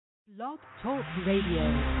Blog Talk Radio.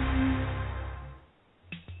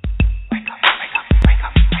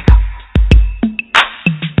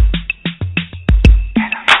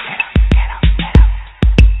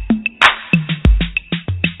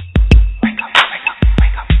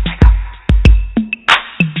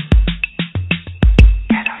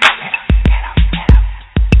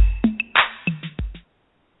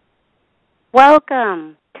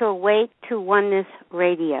 Welcome to Awake to Oneness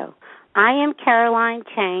Radio. I am Caroline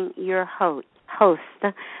Chang, your host.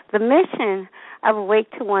 The mission of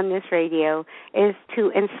Awake to Oneness Radio is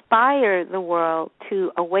to inspire the world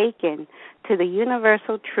to awaken to the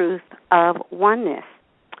universal truth of oneness.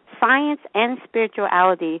 Science and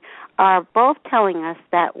spirituality are both telling us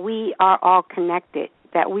that we are all connected,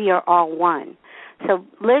 that we are all one. So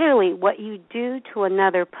literally what you do to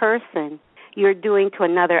another person, you're doing to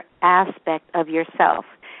another aspect of yourself.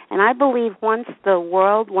 And I believe once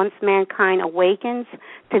mankind awakens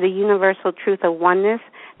to the universal truth of oneness,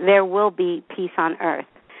 there will be peace on earth.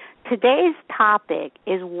 Today's topic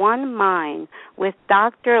is One Mind with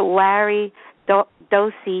Dr. Larry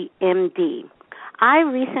Dossey, MD. I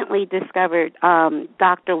recently discovered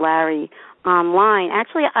Dr. Larry online.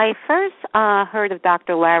 Actually, I first heard of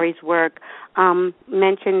Dr. Larry's work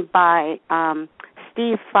mentioned by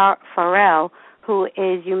Steve Farrell, who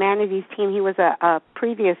is Humanities Team. He was a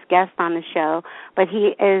previous guest on the show, but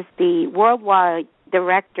he is the worldwide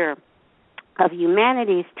director of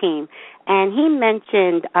Humanities Team. And he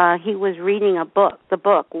mentioned he was reading the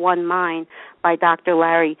book One Mind by Dr.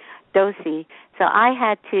 Larry Dossey. So I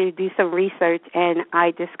had to do some research, and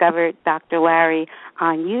I discovered Dr. Larry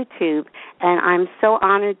on YouTube. And I'm so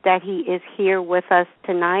honored that he is here with us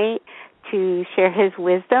tonight to share his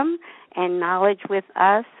wisdom and knowledge with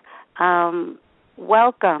us.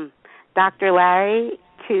 Welcome, Dr. Larry,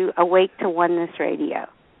 to Awake to Oneness Radio.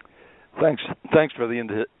 Thanks for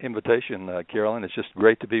the invitation, Carolyn. It's just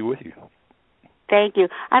great to be with you. Thank you.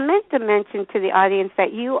 I meant to mention to the audience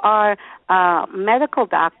that you are a medical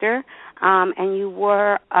doctor, and you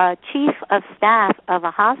were chief of staff of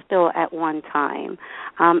a hospital at one time,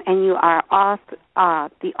 and you are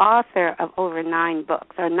the author of over 9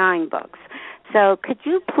 books. So could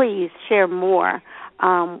you please share more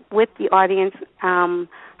with the audience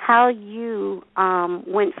how you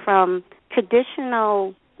went from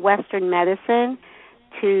traditional Western medicine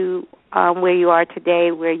to where you are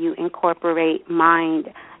today, where you incorporate mind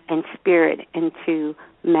and spirit into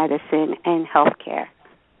medicine and healthcare?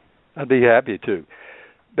 I'd be happy to.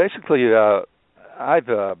 Basically, I've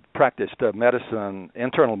practiced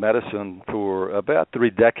internal medicine for about 3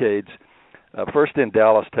 decades. First in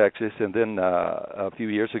Dallas, Texas, and then a few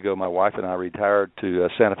years ago, my wife and I retired to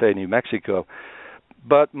Santa Fe, New Mexico.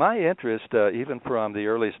 But my interest, even from the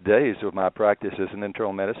earliest days of my practice as an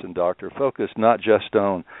internal medicine doctor, focused not just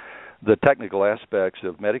on the technical aspects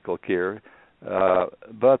of medical care,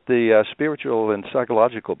 but the spiritual and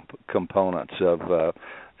psychological components of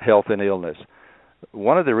health and illness.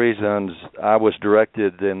 One of the reasons I was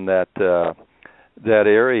directed in that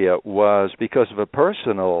area was because of a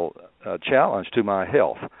personal challenge to my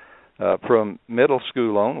health. From middle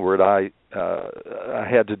school onward, I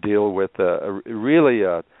had to deal with an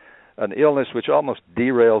illness which almost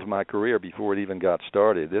derailed my career before it even got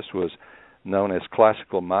started. This was known as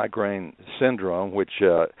classical migraine syndrome, which,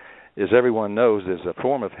 as everyone knows, is a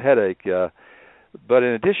form of headache. But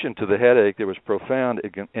in addition to the headache, there was profound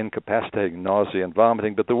incapacitating nausea and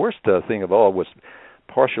vomiting. But the worst thing of all was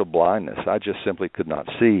partial blindness. I just simply could not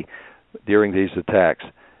see during these attacks.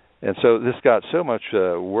 And so this got so much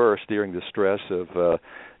worse during the stress of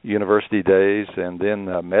university days and then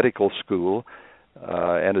medical school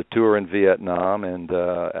and a tour in Vietnam. And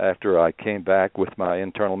after I came back with my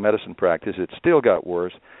internal medicine practice, it still got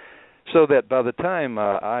worse. So that by the time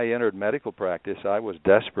I entered medical practice, I was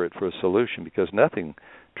desperate for a solution because nothing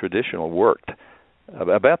traditional worked.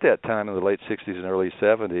 About that time in the late 60s and early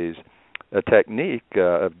 70s, a technique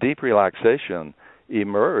of deep relaxation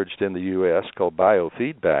emerged in the U.S. called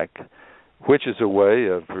biofeedback, which is a way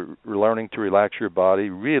of learning to relax your body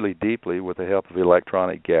really deeply with the help of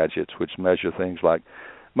electronic gadgets, which measure things like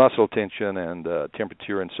muscle tension and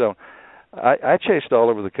temperature and so on. I chased all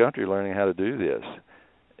over the country learning how to do this.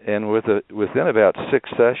 And within about 6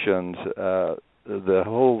 sessions, the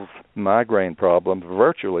whole migraine problem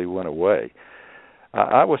virtually went away.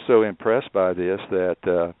 I was so impressed by this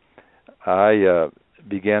that I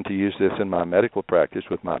began to use this in my medical practice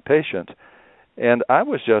with my patients. And I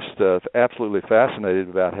was just absolutely fascinated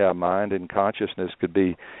about how mind and consciousness could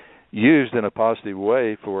be used in a positive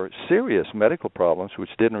way for serious medical problems which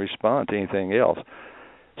didn't respond to anything else.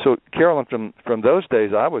 So, Carolyn, from those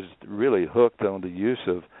days, I was really hooked on the use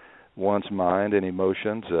of one's mind and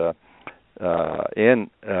emotions in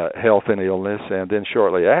health and illness. And then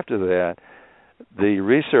shortly after that, the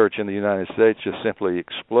research in the United States just simply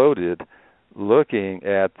exploded, looking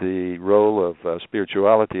at the role of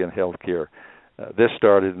spirituality in healthcare. This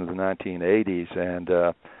started in the 1980s, and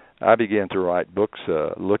I began to write books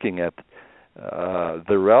looking at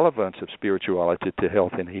the relevance of spirituality to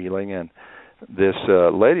health and healing. And this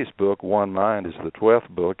latest book, One Mind, is the 12th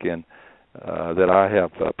book that I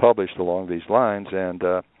have published along these lines. And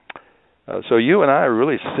so you and I are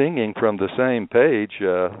really singing from the same page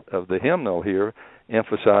of the hymnal here,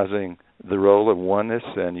 emphasizing the role of oneness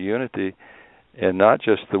and unity, and not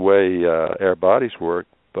just the way our bodies work,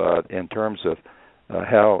 but in terms of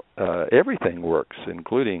how everything works,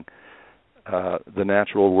 including the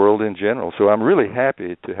natural world in general. So I'm really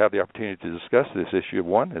happy to have the opportunity to discuss this issue of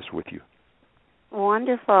oneness with you.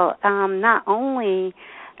 Wonderful. Not only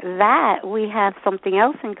that, we have something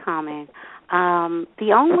else in common. I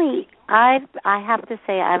have to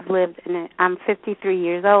say I'm 53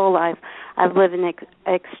 years old. I've lived an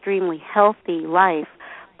extremely healthy life,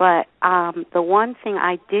 but the one thing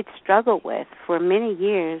I did struggle with for many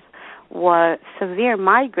years was severe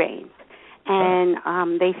migraines.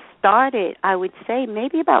 And they started, I would say,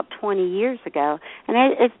 maybe about 20 years ago. And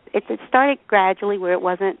it started gradually where it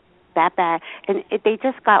wasn't that bad. And they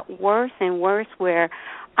just got worse and worse, where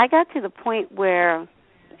I got to the point where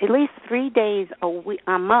at least 3 days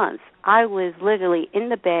a month, I was literally in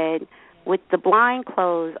the bed with the blind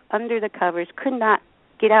closed, under the covers, could not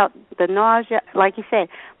get out. The nausea, like you said,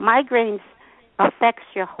 migraines affects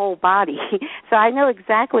your whole body. So I know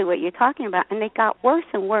exactly what you're talking about, and they got worse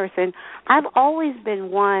and worse. And I've always been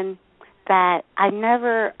one that I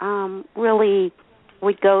never really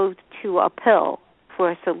would go to a pill for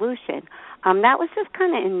a solution. That was just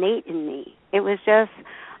kind of innate in me. It was just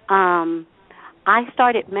I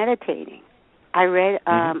started meditating. I read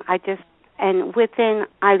and within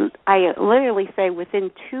I literally say within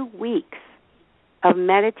 2 weeks of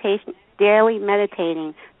meditation, daily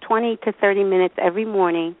meditating, 20 to 30 minutes every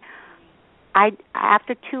morning,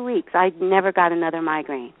 after 2 weeks, I never got another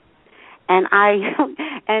migraine. And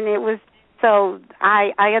it was, so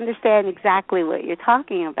I understand exactly what you're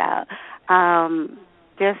talking about.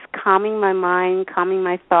 Just calming my mind, calming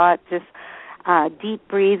my thoughts, just deep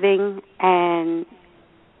breathing, and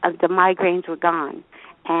the migraines were gone.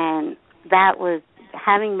 And that was,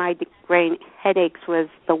 having migraine headaches was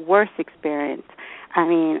the worst experience. I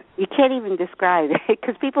mean, you can't even describe it,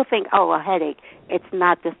 because people think, oh, a headache. It's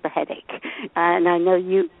not just a headache. And I know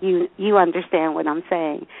you understand what I'm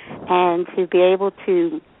saying. And to be able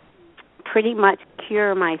to pretty much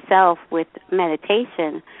cure myself with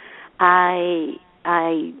meditation, I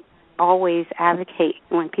always advocate,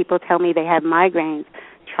 when people tell me they have migraines,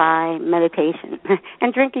 try meditation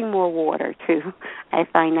and drinking more water too. I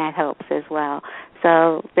find that helps as well.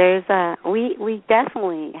 So there's we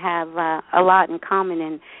definitely have a lot in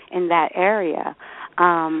common in that area.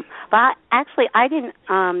 But I didn't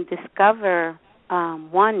discover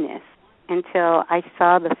oneness until I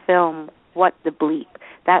saw the film What the Bleep.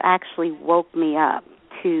 That actually woke me up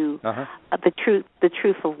to the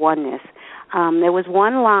truth of oneness. There was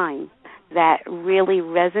one line that really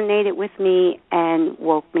resonated with me and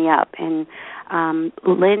woke me up. And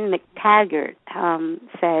Lynn McTaggart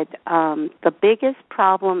said, the biggest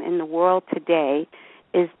problem in the world today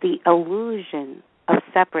is the illusion of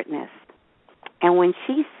separateness. And when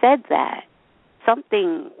she said that,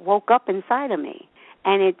 something woke up inside of me.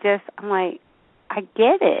 And it just, I'm like, I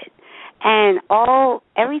get it. And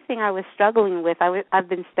everything I was struggling with, I've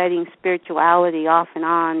been studying spirituality off and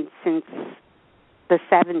on since the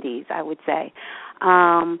 70s, I would say.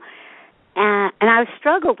 And I've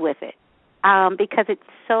struggled with it because it's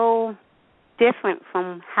so different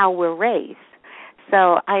from how we're raised.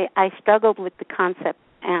 So I struggled with the concept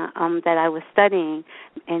that I was studying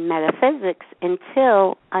in metaphysics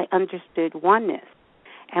until I understood oneness.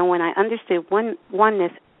 And when I understood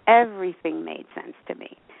oneness, everything made sense to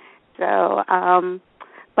me. So,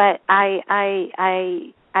 but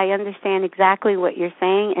I understand exactly what you're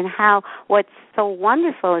saying, and how what's so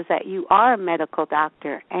wonderful is that you are a medical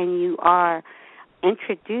doctor and you are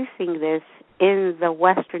introducing this in the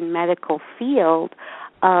Western medical field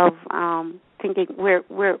of thinking we're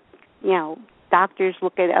doctors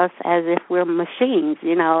look at us as if we're machines,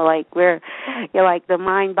 like we're like the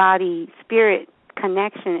mind, body, spirit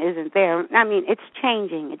connection isn't there. I mean, it's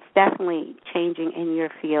changing. It's definitely changing in your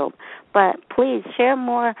field. But please share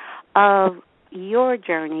more of your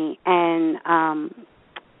journey and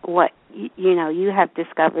what you have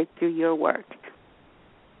discovered through your work.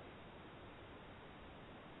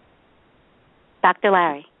 Dr.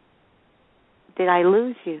 Larry. did I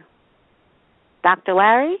lose you? Dr.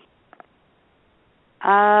 Larry?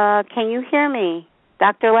 Can you hear me?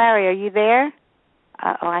 Dr. Larry, are you there?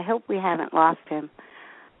 I hope we haven't lost him.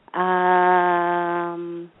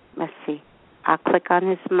 Let's see. I'll click on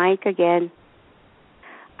his mic again.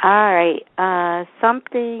 All right.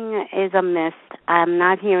 Something is amiss. I'm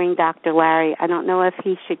not hearing Dr. Larry. I don't know if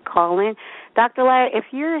he should call in. Dr. Larry, if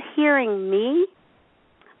you're hearing me,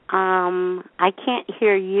 I can't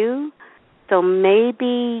hear you, so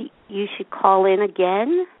maybe you should call in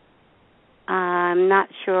again. I'm not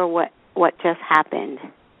sure what just happened.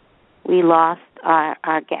 We lost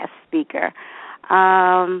our guest speaker.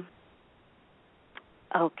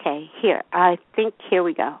 Okay, here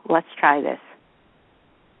we go. Let's try this.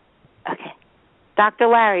 Okay. Dr.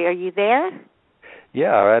 Larry, are you there?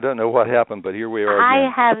 Yeah, I don't know what happened, but here we are again. I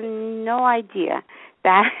have no idea.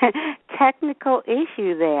 That technical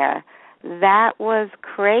issue there, that was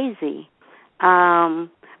crazy.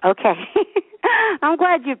 Okay. I'm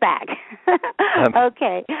glad you're back.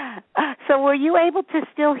 Okay. So were you able to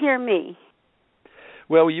still hear me?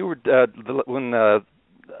 Well, you were when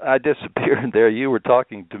I disappeared there, you were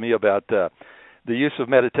talking to me about the use of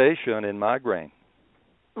meditation in migraine.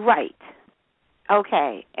 Right.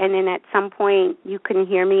 Okay. And then at some point you couldn't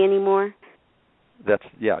hear me anymore?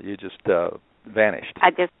 You just vanished.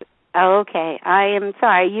 Okay. I am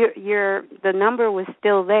sorry. The number was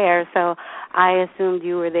still there, so I assumed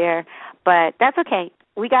you were there. But that's okay.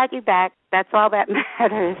 We got you back. That's all that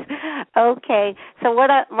matters. Okay. So what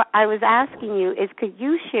I was asking you is, could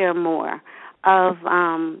you share more of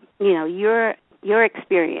your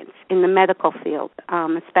experience in the medical field,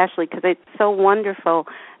 especially because it's so wonderful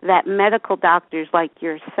that medical doctors like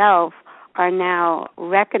yourself are now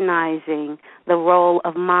recognizing the role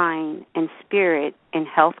of mind and spirit in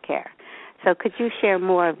healthcare. So could you share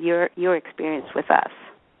more of your experience with us?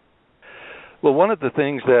 Well, one of the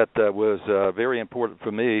things that was very important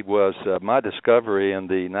for me was my discovery in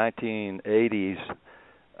the 1980s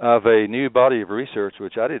of a new body of research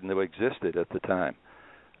which I didn't know existed at the time.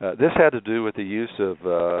 This had to do with the use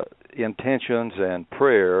of intentions and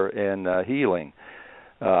prayer in healing.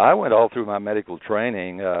 I went all through my medical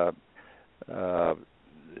training,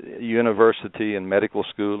 university and medical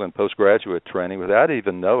school and postgraduate training without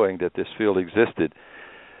even knowing that this field existed.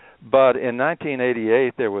 But in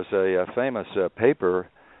 1988, there was a famous paper,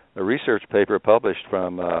 a research paper published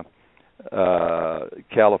from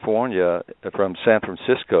California, from San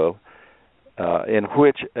Francisco, in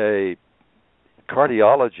which a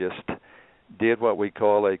cardiologist did what we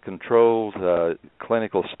call a controlled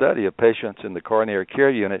clinical study of patients in the coronary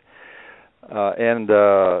care unit, and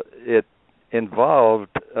it involved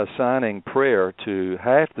assigning prayer to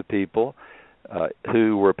half the people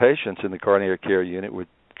who were patients in the coronary care unit with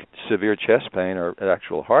severe chest pain or an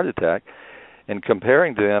actual heart attack, and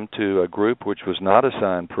comparing them to a group which was not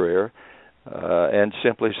assigned prayer, and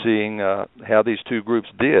simply seeing how these two groups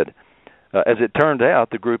did. As it turned out,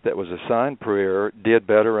 the group that was assigned prayer did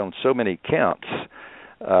better on so many counts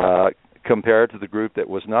compared to the group that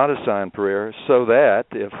was not assigned prayer, so that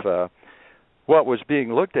if what was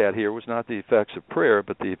being looked at here was not the effects of prayer,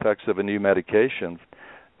 but the effects of a new medication,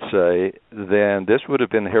 say, then this would have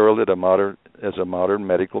been heralded as a modern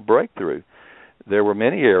medical breakthrough. There were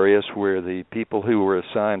many areas where the people who were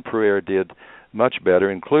assigned prayer did much better,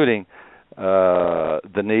 including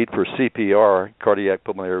the need for CPR, cardiac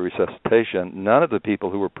pulmonary resuscitation. None of the people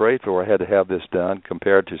who were prayed for had to have this done,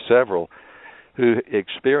 compared to several who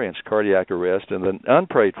experienced cardiac arrest in the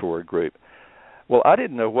unprayed for group. Well, I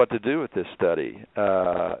didn't know what to do with this study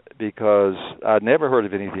because I'd never heard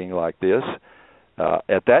of anything like this.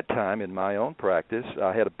 At that time, in my own practice,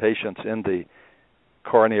 I had patients in the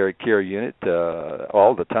coronary care unit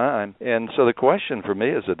all the time. And so the question for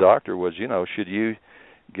me as a doctor was, should you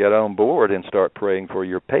get on board and start praying for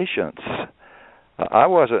your patients? I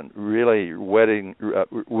wasn't really willing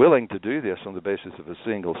to do this on the basis of a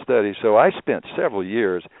single study, so I spent several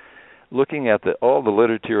years looking at all the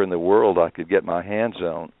literature in the world I could get my hands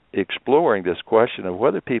on, exploring this question of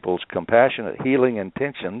whether people's compassionate healing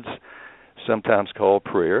intentions, sometimes called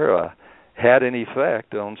prayer, had any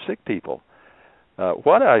effect on sick people.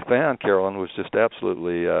 What I found, Carolyn, was just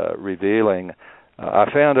absolutely revealing. I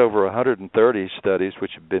found over 130 studies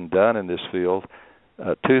which have been done in this field.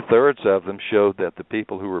 Two-thirds of them showed that the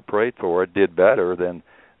people who were prayed for did better than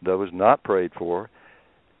those not prayed for.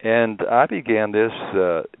 And I began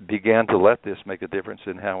to let this make a difference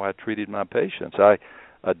in how I treated my patients. I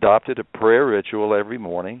adopted a prayer ritual every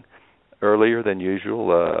morning, earlier than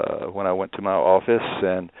usual, when I went to my office,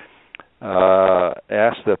 and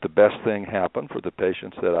asked that the best thing happen for the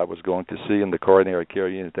patients that I was going to see in the coronary care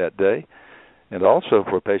unit that day. and also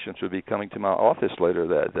for patients who would be coming to my office later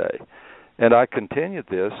that day. And I continued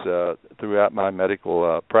this throughout my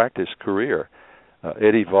medical practice career.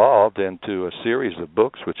 It evolved into a series of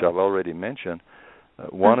books, which I've already mentioned,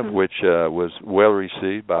 one of which was well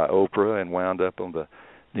received by Oprah and wound up on the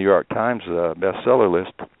New York Times bestseller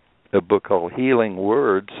list, a book called Healing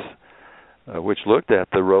Words, which looked at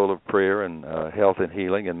the role of prayer and health and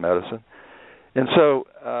healing in medicine. And so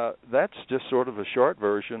that's just sort of a short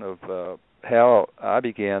version of how I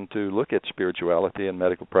began to look at spirituality in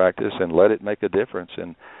medical practice and let it make a difference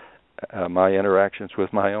in my interactions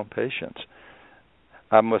with my own patients.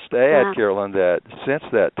 I must add, Carolyn, that since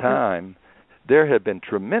that time, there have been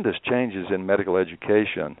tremendous changes in medical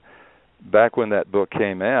education. Back when that book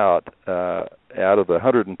came out of the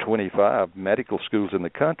 125 medical schools in the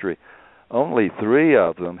country, only 3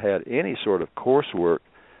 of them had any sort of coursework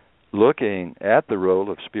looking at the role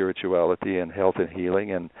of spirituality in health and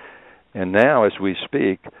healing. And now, as we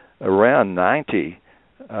speak, around 90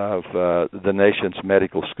 of the nation's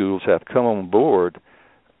medical schools have come on board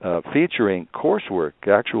featuring coursework,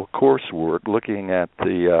 actual coursework, looking at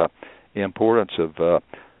the importance of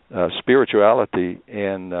spirituality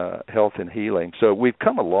in health and healing. So we've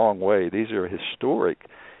come a long way. These are historic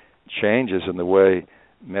changes in the way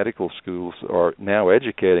medical schools are now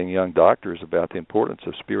educating young doctors about the importance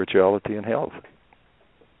of spirituality and health.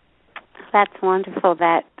 That's wonderful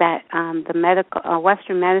that the medical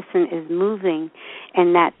Western medicine is moving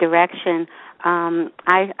in that direction.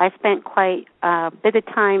 I spent quite a bit of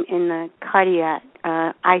time in the cardiac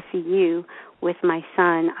ICU with my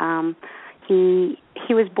son.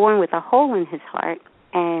 He was born with a hole in his heart,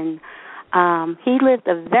 and he lived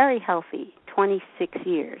a very healthy 26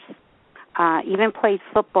 years. Even played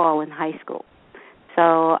football in high school.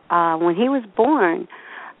 So when he was born,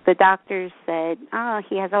 the doctors said,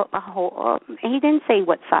 he has a hole. He didn't say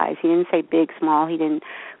what size. He didn't say big, small. He didn't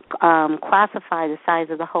classify the size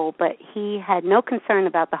of the hole, but he had no concern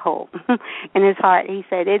about the hole in his heart. He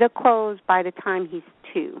said, it'll close by the time he's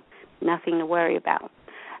 2. Nothing to worry about.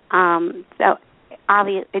 So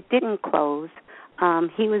obviously it didn't close.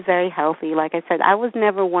 He was very healthy. Like I said, I was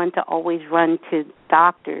never one to always run to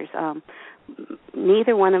doctors.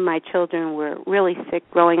 Neither one of my children were really sick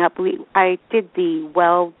growing up. I did the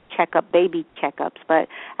baby checkups, but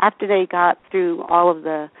after they got through all of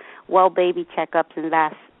the baby checkups and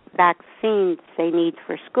vaccines they need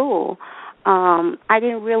for school, I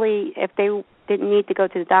didn't really, if they didn't need to go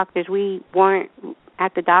to the doctors, we weren't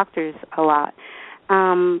at the doctors a lot.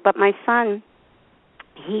 But my son,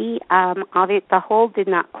 the hole did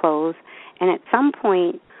not close, and at some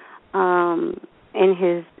point in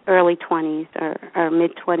his early 20s or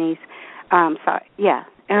mid-20s,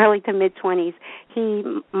 early to mid-20s, he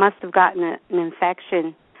must have gotten an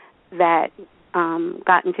infection that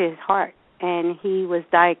got into his heart, and he was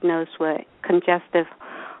diagnosed with congestive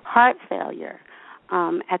heart failure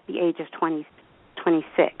at the age of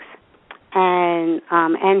 26.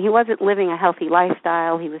 And he wasn't living a healthy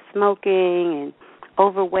lifestyle. He was smoking and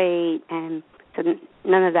overweight, and so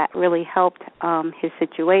none of that really helped his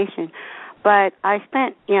situation. But I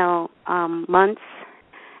spent, months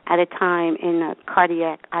at a time in the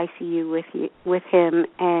cardiac ICU with him,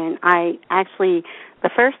 and I actually, the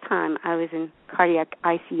first time I was in cardiac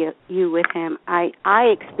ICU with him,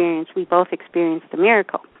 we both experienced a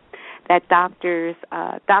miracle. That doctors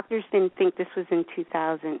didn't think this was in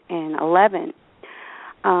 2011.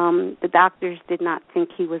 The doctors did not think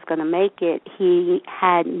he was going to make it. He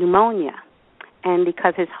had pneumonia, and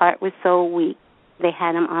because his heart was so weak, they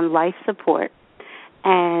had him on life support,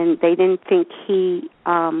 and they didn't think he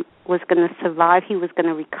was going to survive. He was going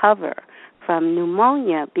to recover from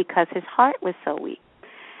pneumonia because his heart was so weak.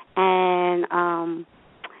 And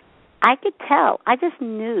I could tell. I just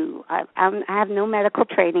knew. I have no medical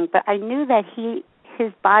training, but I knew that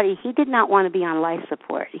his body, he did not want to be on life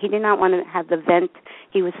support. He did not want to have the vent.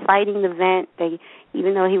 He was fighting the vent.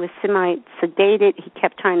 Even though he was semi-sedated, he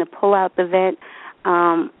kept trying to pull out the vent.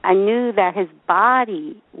 I knew that his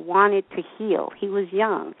body wanted to heal. He was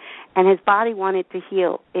young, and his body wanted to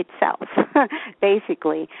heal itself,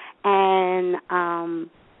 basically. And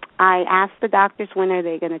I asked the doctors when are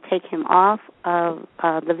they going to take him off of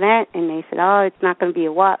the vent, and they said, it's not going to be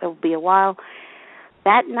a while. It'll be a while.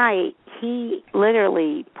 That night, he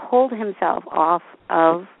literally pulled himself off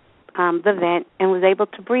of the vent and was able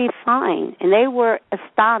to breathe fine. And they were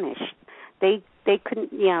astonished. They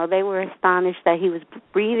couldn't, they were astonished that he was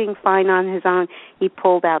breathing fine on his own. He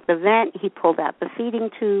pulled out the vent, he pulled out the feeding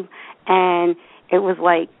tube, and it was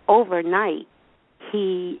like overnight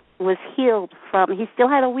he was healed he still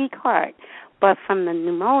had a weak heart, but from the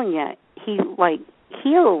pneumonia, he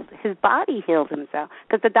healed. His body healed himself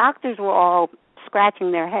because the doctors were all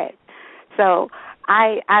scratching their heads. So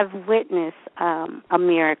I've witnessed a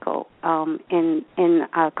miracle in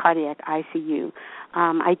a cardiac ICU.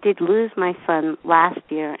 I did lose my son last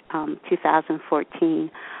year,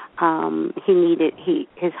 2014.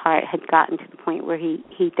 His heart had gotten to the point where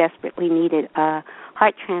he desperately needed a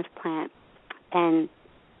heart transplant, and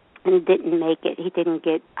didn't make it. He didn't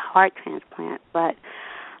get a heart transplant, but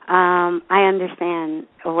I understand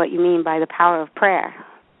what you mean by the power of prayer.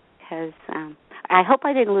 Because I hope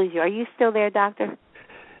I didn't lose you. Are you still there, Doctor?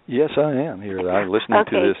 Yes, I am here. I'm listening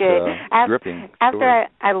to this dripping After story.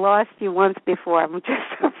 I lost you once before, I'm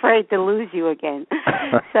just afraid to lose you again.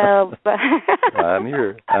 So, but I'm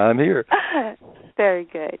here. Very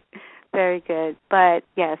good. Very good. But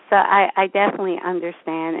yes, so I definitely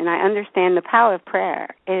understand, and I understand the power of prayer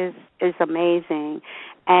is amazing,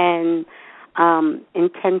 and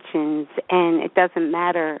intentions, and it doesn't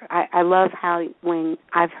matter. I love how when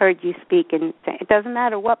I've heard you speak and say, it doesn't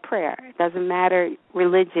matter what prayer, it doesn't matter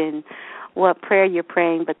religion, what prayer you're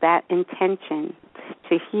praying, but that intention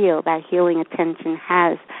to heal, that healing intention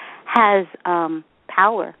has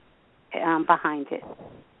power behind it.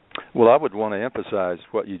 Well, I would want to emphasize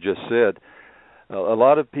what you just said. A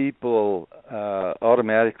lot of people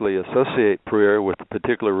automatically associate prayer with a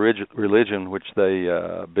particular religion which they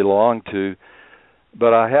belong to,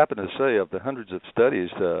 but I happen to say of the hundreds of studies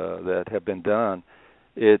that have been done,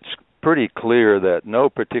 it's pretty clear that no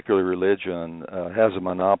particular religion has a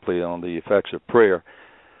monopoly on the effects of prayer.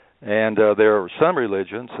 And there are some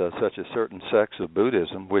religions, such as certain sects of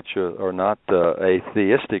Buddhism, which are not a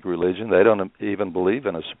theistic religion. They don't even believe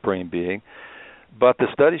in a supreme being. But the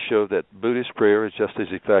studies show that Buddhist prayer is just as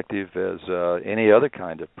effective as any other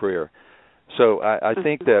kind of prayer. So I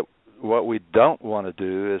think that what we don't want to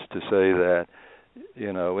do is to say that,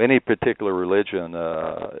 any particular religion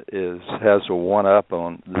has a one-up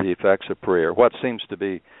on the effects of prayer. What seems to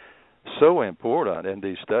be so important in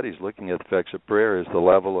these studies looking at the effects of prayer is the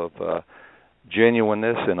level of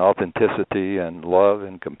genuineness and authenticity and love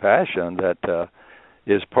and compassion that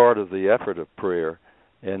is part of the effort of prayer,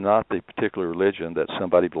 and not the particular religion that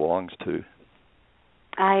somebody belongs to.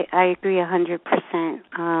 I agree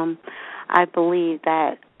 100%. I believe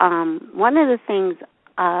that one of the things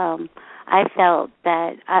I felt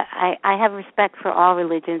that I have respect for all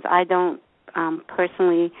religions. I don't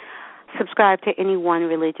personally subscribe to any one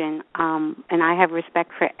religion, and I have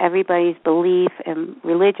respect for everybody's belief and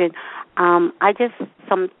religion. I just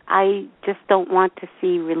don't want to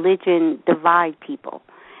see religion divide people.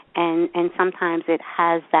 And sometimes it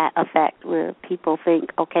has that effect where people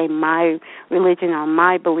think, okay, my religion or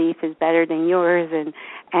my belief is better than yours,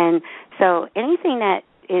 and so anything that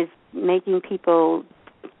is making people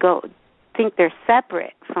think they're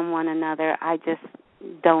separate from one another, I just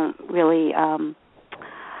don't really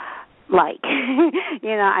like.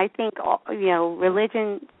 I think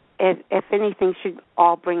religion, if anything, should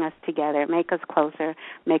all bring us together, make us closer,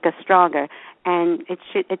 make us stronger, and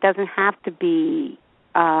it doesn't have to be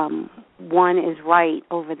one is right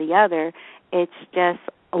over the other. It's just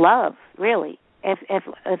love, really.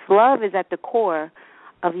 If love is at the core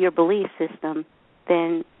of your belief system,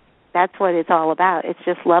 then that's what it's all about. It's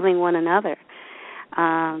just loving one another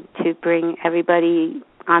to bring everybody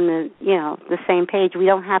on the same page. We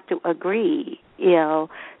don't have to agree, to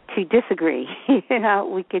disagree.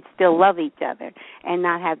 We could still love each other and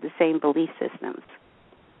not have the same belief systems.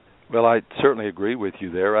 Well, I certainly agree with you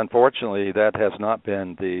there. Unfortunately, that has not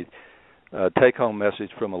been the take-home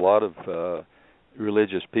message from a lot of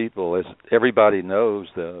religious people. As everybody knows,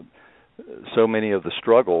 so many of the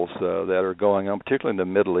struggles that are going on, particularly in the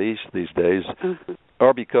Middle East these days,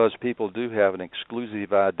 are because people do have an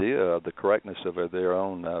exclusive idea of the correctness of their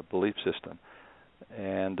own belief system.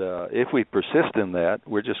 And if we persist in that,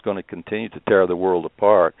 we're just going to continue to tear the world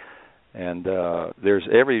apart. And there's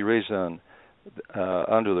every reason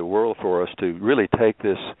under the world for us to really take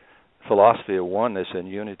this philosophy of oneness and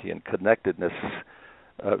unity and connectedness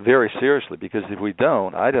very seriously, because if we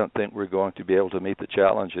don't, I don't think we're going to be able to meet the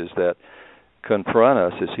challenges that confront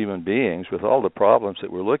us as human beings with all the problems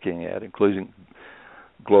that we're looking at, including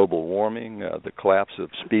global warming, the collapse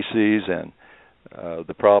of species, and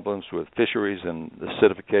the problems with fisheries and the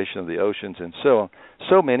acidification of the oceans, and so on.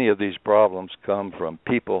 So many of these problems come from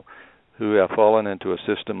people who have fallen into a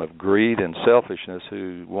system of greed and selfishness,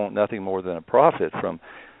 who want nothing more than a profit from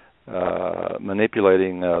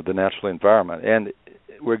manipulating the natural environment. And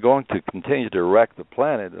we're going to continue to wreck the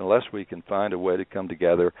planet unless we can find a way to come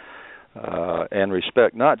together and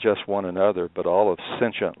respect not just one another, but all of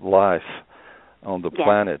sentient life on the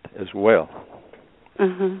planet as well.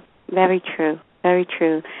 Very true. Very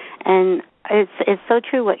true. And it's so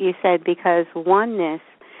true what you said, because oneness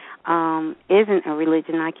isn't a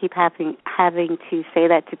religion. I keep having to say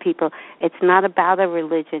that to people. It's not about a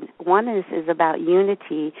religion. Oneness is about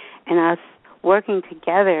unity and us working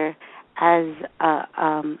together as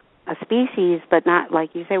a species, but not,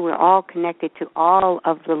 like you say, we're all connected to all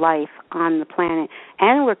of the life on the planet,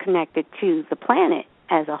 and we're connected to the planet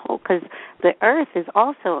as a whole, because the earth is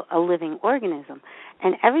also a living organism,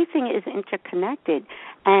 and everything is interconnected.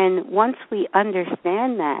 And once we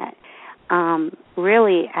understand that,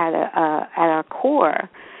 really at our core,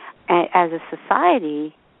 as a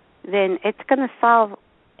society, then it's going to solve.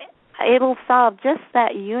 It'll solve just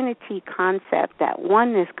that unity concept, that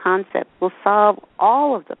oneness concept will solve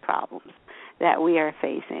all of the problems that we are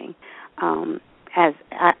facing, as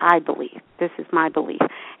I believe. This is my belief.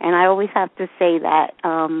 And I always have to say that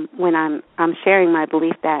when I'm sharing my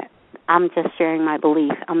belief, that I'm just sharing my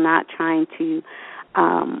belief. I'm not trying to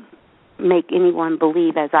make anyone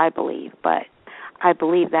believe as I believe, but I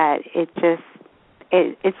believe that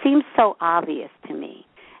it seems so obvious to me.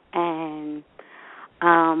 And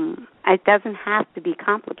it doesn't have to be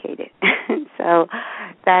complicated. So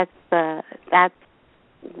that's the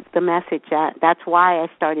message. That's why I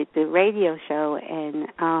started the radio show,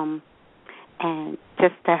 and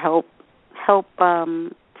just to help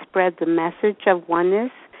spread the message of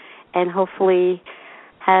oneness, and hopefully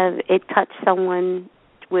have it touch someone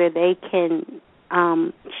where they can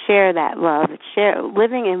share that love.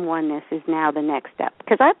 Living in oneness is now the next step,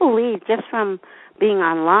 because I believe, just from being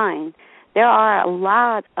online, there are a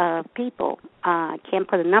lot of people, I can't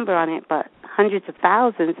put a number on it, but hundreds of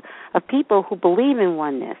thousands of people who believe in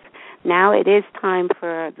oneness. Now it is time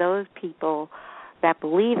for those people that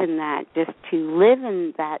believe in that just to live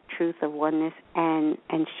in that truth of oneness and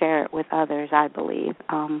share it with others, I believe.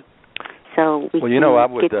 So we I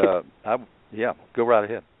would, go right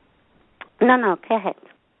ahead. No, go ahead.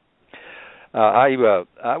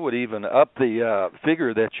 I would even up the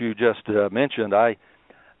figure that you just mentioned.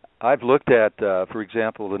 I've looked at, for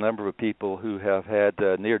example, the number of people who have had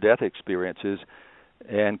near-death experiences,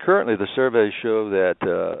 and currently the surveys show that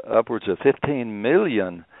upwards of 15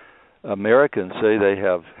 million Americans say they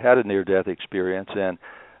have had a near-death experience. And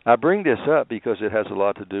I bring this up because it has a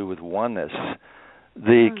lot to do with oneness.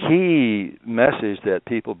 The key message that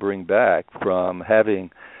people bring back from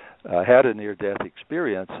having had a near-death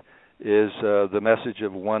experience is the message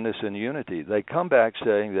of oneness and unity. They come back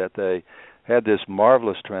saying that they had this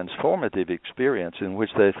marvelous transformative experience in which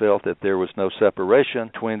they felt that there was no separation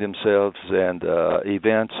between themselves and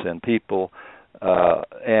events and people,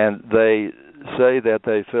 and they say that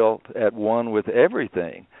they felt at one with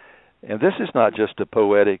everything. And this is not just a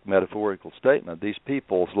poetic, metaphorical statement. These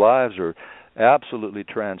people's lives are absolutely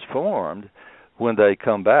transformed when they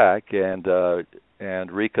come back and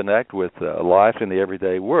reconnect with life in the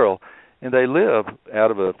everyday world. And they live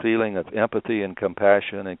out of a feeling of empathy and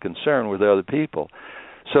compassion and concern with other people.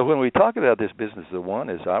 So when we talk about this business of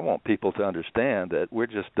oneness, I want people to understand that we're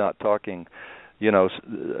just not talking, in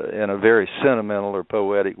a very sentimental or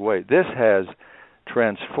poetic way. This has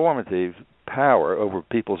transformative power over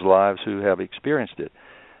people's lives who have experienced it.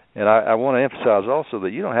 And I want to emphasize also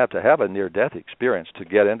that you don't have to have a near-death experience to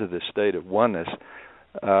get into this state of oneness.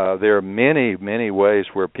 There are many, many ways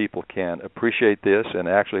where people can appreciate this and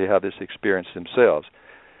actually have this experience themselves.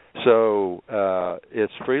 So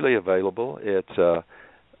it's freely available. It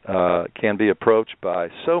can be approached by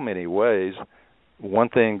so many ways. One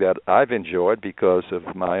thing that I've enjoyed because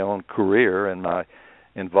of my own career and my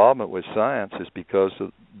involvement with science is because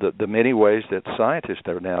of the many ways that scientists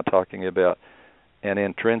are now talking about an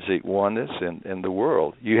intrinsic oneness in the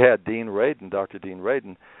world. You had Dr. Dean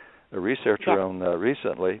Radin, a researcher on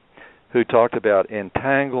recently, who talked about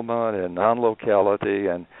entanglement and non-locality,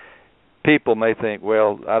 and people may think,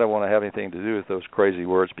 well, I don't want to have anything to do with those crazy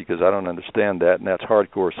words because I don't understand that, and that's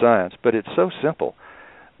hardcore science, but it's so simple.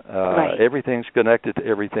 Everything's connected to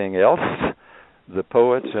everything else. The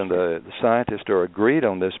poets and the scientists are agreed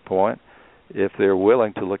on this point if they're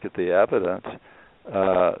willing to look at the evidence.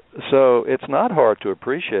 So it's not hard to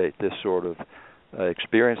appreciate this sort of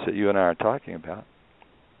experience that you and I are talking about.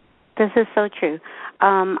 This is so true.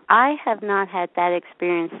 I have not had that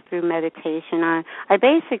experience through meditation. I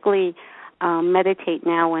basically meditate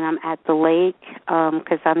now when I'm at the lake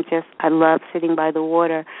because I love sitting by the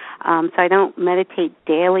water. So I don't meditate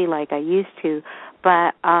daily like I used to,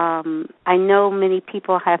 but I know many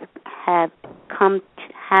people have had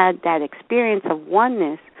that experience of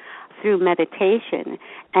oneness through meditation.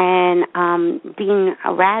 And Dean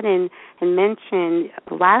Radin had mentioned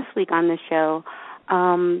last week on the show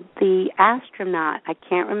the astronaut, I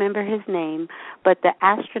can't remember his name, but the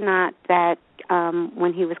astronaut that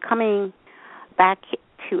when he was coming back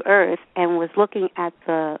to Earth and was looking at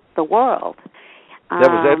the world. That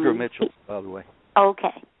was Edgar Mitchell, by the way.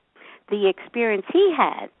 Okay. The experience he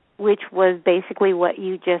had, which was basically what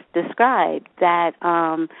you just described, that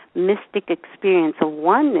mystic experience of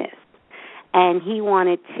oneness, and he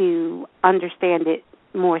wanted to understand it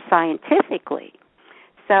more scientifically.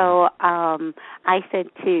 So I said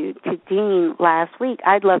to Dean last week,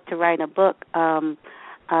 I'd love to write a book,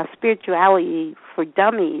 Spirituality for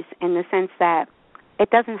Dummies, in the sense that it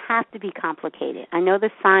doesn't have to be complicated. I know the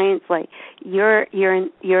science, like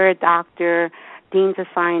you're a doctor, Dean's a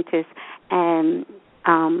scientist, and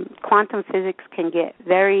quantum physics can get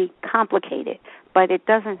very complicated, but it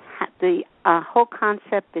doesn't have, the whole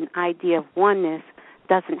concept and idea of oneness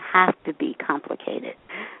doesn't have to be complicated.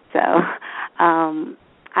 So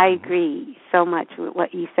I agree so much with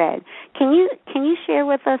what you said. Can you share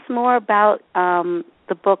with us more about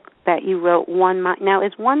the book that you wrote, One Mind? Now,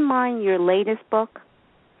 is One Mind your latest book?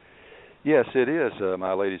 Yes, it is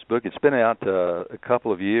my latest book. It's been out a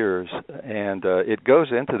couple of years, and it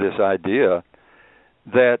goes into this idea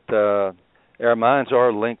that our minds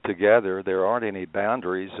are linked together. There aren't any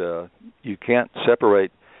boundaries. You can't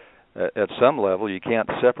separate, at some level, you can't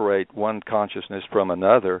separate one consciousness from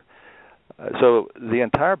another. So the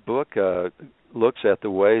entire book looks at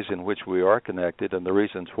the ways in which we are connected and the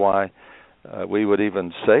reasons why we would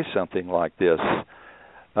even say something like this.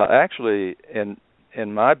 Actually,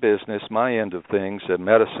 in my business, my end of things,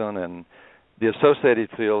 medicine and the associated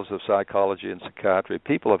fields of psychology and psychiatry,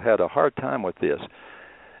 people have had a hard time with this.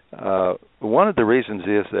 One of the reasons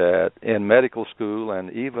is that in medical school and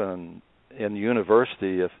even in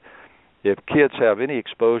university, if kids have any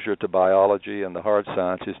exposure to biology and the hard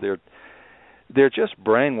sciences, they're just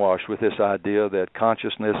brainwashed with this idea that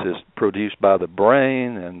consciousness is produced by the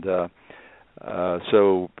brain, and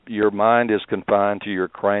so your mind is confined to your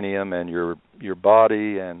cranium and your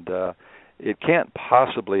body, and it can't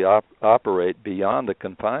possibly operate beyond the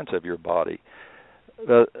confines of your body.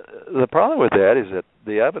 The problem with that is that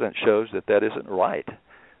the evidence shows that isn't right.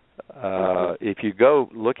 If you go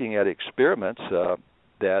looking at experiments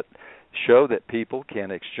that show that people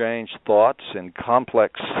can exchange thoughts and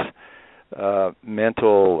complex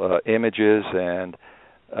mental images and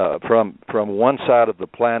from one side of the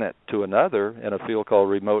planet to another in a field called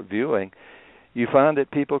remote viewing, you find that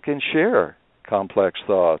people can share complex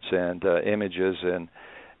thoughts and images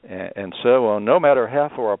and so on, no matter how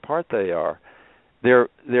far apart they are. There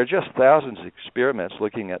are just thousands of experiments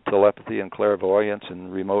looking at telepathy and clairvoyance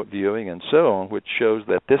and remote viewing and so on, which shows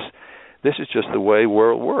that this is just the way the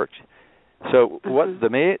world works. So what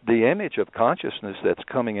the image of consciousness that's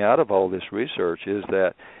coming out of all this research is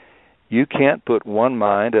that you can't put one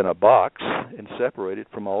mind in a box and separate it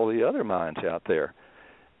from all the other minds out there.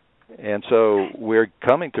 And so we're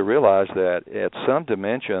coming to realize that at some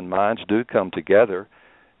dimension, minds do come together,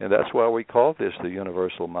 and that's why we call this the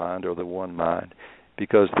universal mind or the one mind,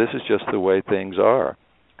 because this is just the way things are.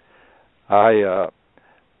 I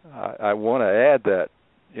want to add that,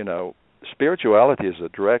 spirituality is a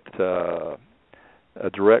direct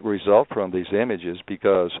result from these images,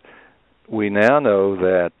 because we now know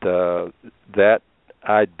that that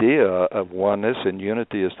idea of oneness and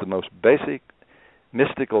unity is the most basic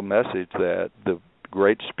mystical message that the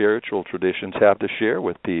great spiritual traditions have to share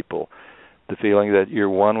with people, the feeling that you're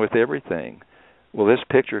one with everything. Well, this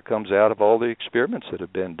picture comes out of all the experiments that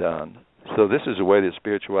have been done. So this is a way that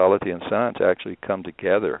spirituality and science actually come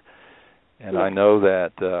together. And I know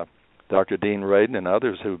that Dr. Dean Radin and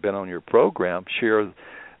others who have been on your program share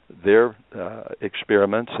their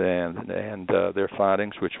experiments and their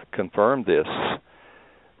findings, which confirm this.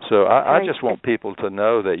 So I just want people to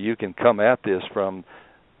know that you can come at this from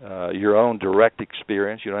your own direct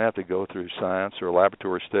experience. You don't have to go through science or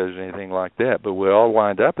laboratory studies or anything like that, but we all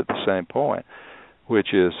wind up at the same point,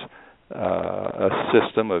 which is a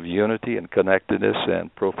system of unity and connectedness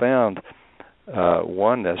and profound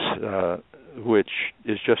oneness, which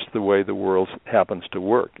is just the way the world happens to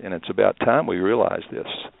work. And it's about time we realize this.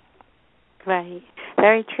 Right.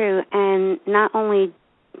 Very true. And not only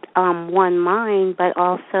one mind, but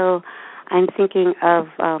also I'm thinking of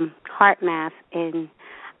heart math, and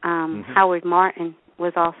Howard Martin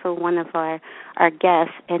was also one of our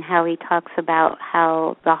guests, and how he talks about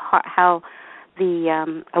how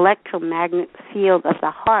the electromagnetic field of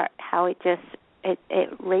the heart, how it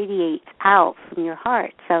radiates out from your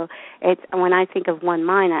heart. So it's, when I think of one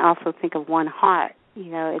mind, I also think of one heart.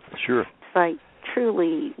 It's sure. It's like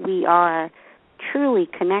truly we are truly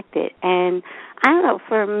connected. And I don't know,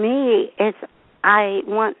 for me,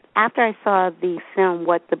 after I saw the film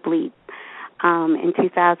What the Bleep in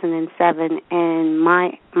 2007, and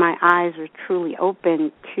my eyes were truly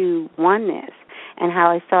open to oneness, and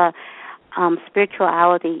how I saw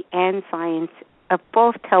spirituality and science are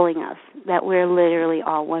both telling us that we're literally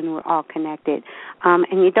all one, we're all connected.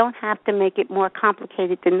 And you don't have to make it more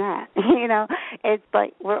complicated than that.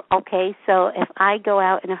 But we're okay. So if I go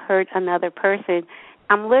out and hurt another person,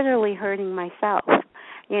 I'm literally hurting myself.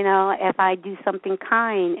 If I do something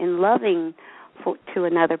kind and loving to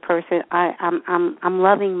another person, I'm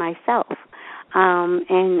loving myself.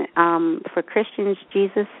 For Christians,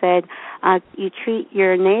 Jesus said, you treat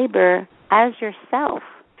your neighbor as yourself.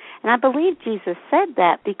 And I believe Jesus said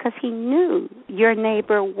that because he knew your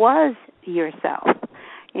neighbor was yourself.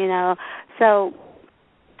 So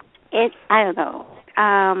I don't know.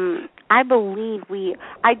 I believe,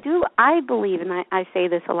 and I say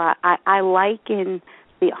this a lot, I liken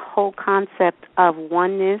the whole concept of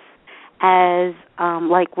oneness as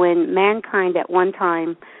like when mankind at one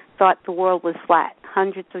time thought the world was flat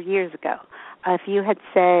hundreds of years ago. If you had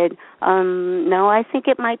said, no, I think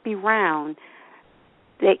it might be round,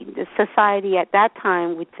 the society at that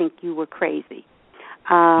time would think you were crazy.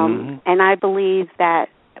 And I believe that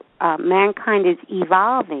mankind is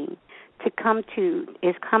evolving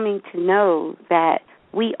is coming to know that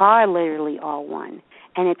we are literally all one.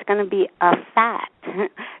 And it's going to be a fact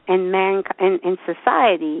in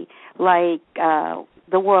society, like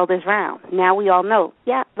the world is round. Now we all know,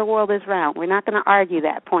 the world is round. We're not going to argue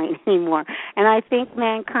that point anymore. And I think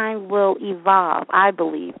mankind will evolve. I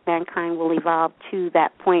believe mankind will evolve to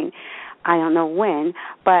that point. I don't know when,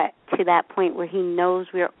 but to that point where he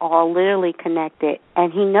knows we're all literally connected,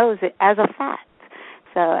 and he knows it as a fact.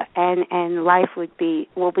 So, and life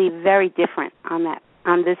will be very different on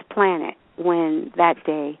this planet when that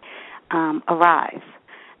day arrives.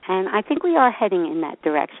 And I think we are heading in that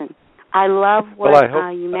direction. I love what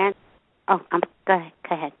you meant. Go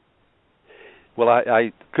ahead. Well,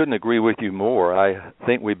 I couldn't agree with you more. I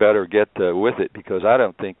think we better get with it, because I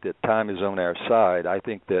don't think that time is on our side. I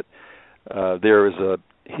think that there is a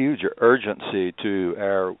huge urgency to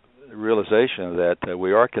our realization that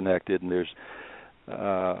we are connected, and there's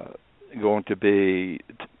going to be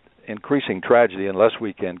increasing tragedy unless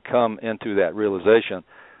we can come into that realization.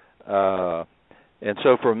 And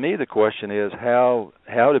so for me, the question is, how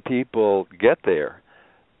do people get there?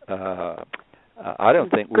 I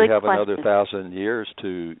don't think we have another 1,000 years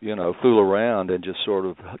to, fool around and just sort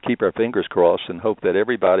of keep our fingers crossed and hope that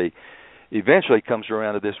everybody eventually comes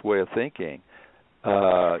around to this way of thinking.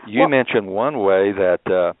 You mentioned one way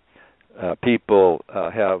that people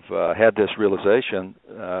have had this realization.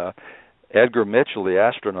 Edgar Mitchell, the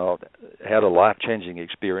astronaut, had a life-changing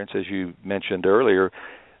experience, as you mentioned earlier.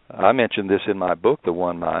 I mentioned this in my book, The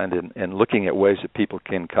One Mind, and looking at ways that people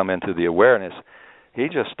can come into the awareness. He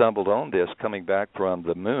just stumbled on this coming back from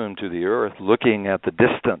the moon to the Earth, looking at the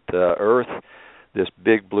distant Earth, this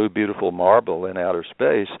big, blue, beautiful marble in outer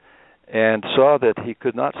space, and saw that he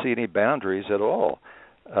could not see any boundaries at all.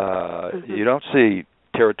 You don't see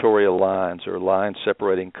territorial lines or lines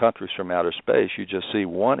separating countries from outer space. You just see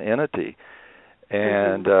one entity.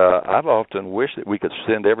 And I've often wished that we could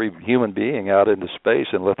send every human being out into space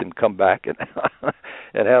and let them come back and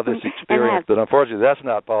have this experience. But unfortunately, that's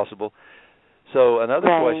not possible. So another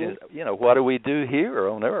question is, what do we do here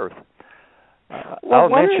on Earth? I'll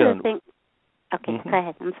mention. Okay, go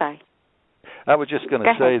ahead. I'm sorry. I was just going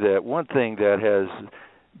to say that one thing that has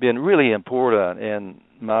been really important in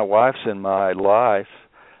my wife's and my life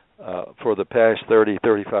for the past 30,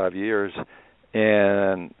 35 years,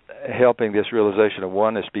 and helping this realization of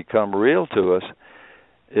oneness become real to us,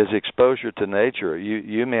 is exposure to nature.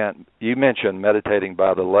 You mentioned meditating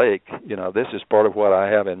by the lake. This is part of what I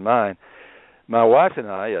have in mind. My wife and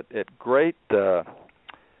I, at great effort,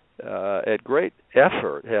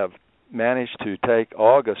 have managed to take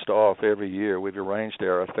August off every year. We've arranged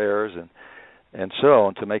our affairs and so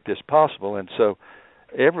on to make this possible. And so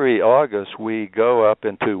every August we go up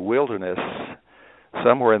into wilderness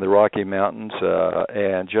somewhere in the Rocky Mountains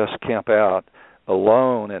and just camp out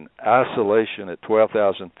alone in isolation at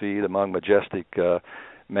 12,000 feet among majestic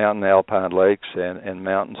mountain alpine lakes and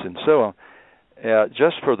mountains and so on,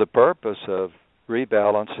 just for the purpose of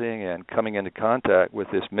rebalancing and coming into contact with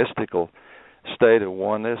this mystical state of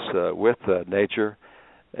oneness with nature.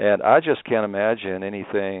 And I just can't imagine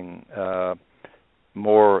anything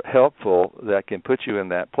more helpful that can put you in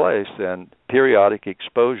that place than periodic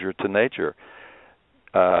exposure to nature.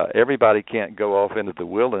 Everybody can't go off into the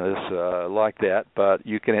wilderness like that, but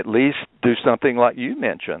you can at least do something like you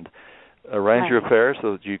mentioned. Arrange your affairs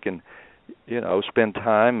so that you can spend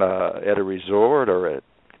time at a resort or at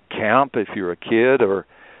camp if you're a kid, or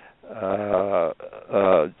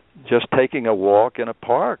just taking a walk in a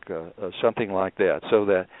park, something like that, so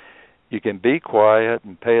that you can be quiet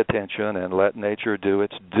and pay attention and let nature do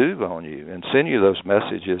its due on you and send you those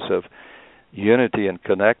messages of unity and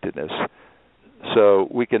connectedness. So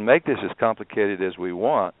we can make this as complicated as we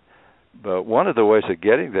want, but one of the ways of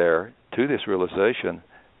getting there to this realization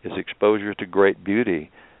is exposure to great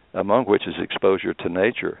beauty, among which is exposure to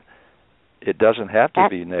nature. It doesn't have to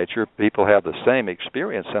be nature. People have the same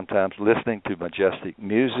experience sometimes listening to majestic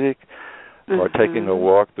music or taking a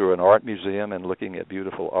walk through an art museum and looking at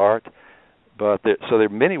beautiful art. But so there are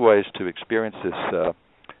many ways to experience this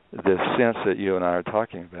sense that you and I are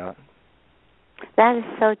talking about. That is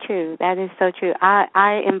so true. That is so true.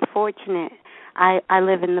 I am fortunate. I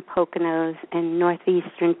live in the Poconos in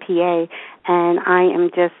northeastern PA, and I am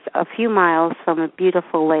just a few miles from a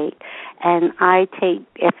beautiful lake. And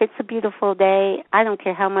if it's a beautiful day, I don't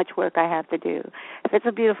care how much work I have to do. If it's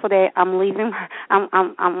a beautiful day, I'm leaving.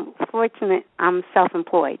 I'm fortunate. I'm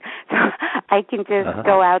self-employed, so I can just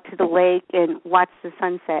go out to the lake and watch the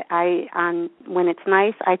sunset. When it's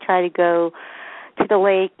nice, I try to go to the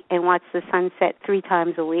lake and watch the sunset 3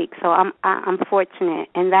 times a week. So I'm fortunate,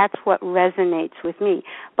 and that's what resonates with me.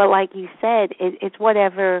 But like you said, it's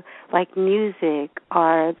whatever, like music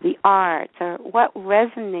or the arts or what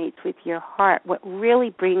resonates with your heart, what really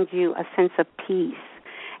brings you a sense of peace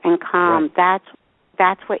and calm. Right.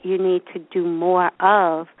 That's what you need to do more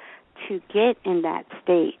of to get in that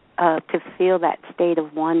state, to feel that state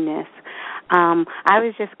of oneness. I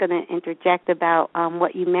was just going to interject about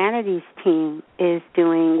what Humanity's team is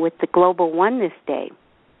doing with the Global Oneness Day,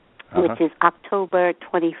 which is October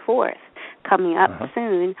 24th, coming up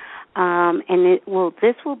soon. And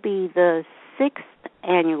this will be the 6th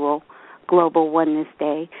annual Global Oneness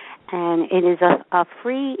Day, and it is a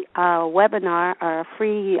free webinar or a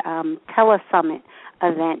free telesummit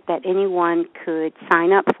event that anyone could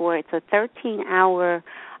sign up for. It's a 13-hour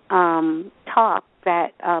talk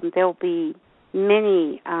that there'll be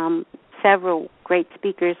several great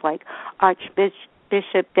speakers like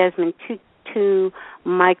Archbishop Desmond Tutu,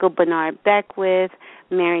 Michael Bernard Beckwith,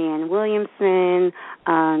 Marianne Williamson,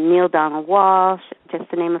 Neil Donald Walsh, just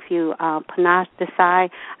to name a few, Panache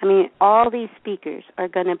Desai. I mean, all these speakers are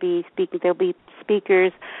going to be speaking. There'll be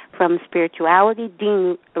speakers from spirituality.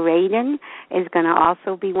 Dean Radin is going to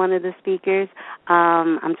also be one of the speakers.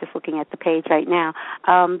 I'm just looking at the page right now.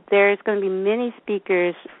 There's going to be many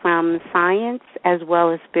speakers from science as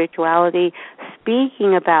well as spirituality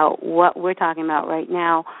speaking about what we're talking about right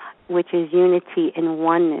now, which is unity and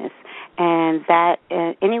oneness. And that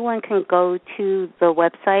anyone can go to the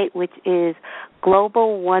website, which is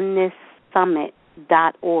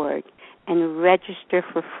globalonenesssummit.org, and register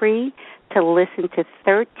for free to listen to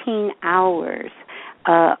 13 hours.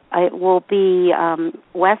 It will be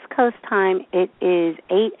West Coast time. It is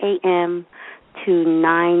 8 a.m. to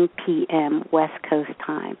 9 p.m. West Coast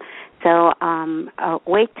time. So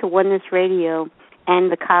Wake to Oneness Radio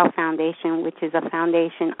and the Kyle Foundation, which is a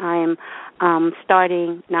foundation I am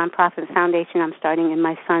starting, nonprofit foundation I'm starting in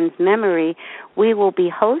my son's memory. We will be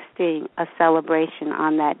hosting a celebration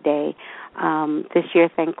on that day. This year,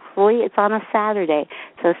 thankfully, it's on a Saturday.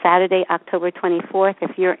 So Saturday, October 24th,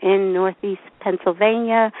 if you're in Northeast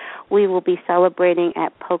Pennsylvania, we will be celebrating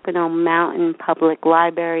at Pocono Mountain Public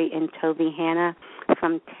Library in Tobyhanna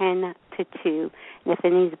from 10 to 2. And if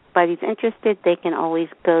anybody's interested, they can always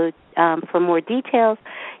go for more details.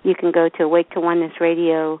 You can go to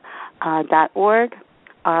awaketoonenessradio.org.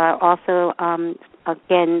 Also,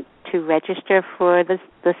 again, to register for the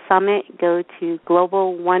summit, go to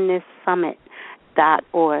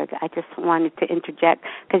globalonenesssummit.org. I just wanted to interject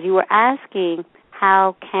because you were asking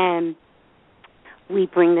how can we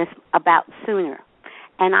bring this about sooner.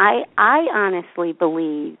 And I honestly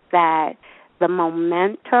believe that the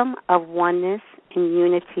momentum of oneness and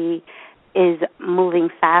unity is moving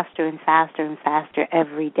faster and faster and faster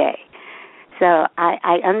every day. So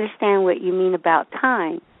I understand what you mean about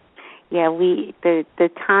time. Yeah, the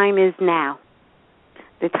time is now.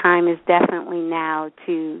 The time is definitely now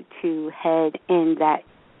to head in that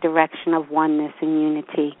direction of oneness and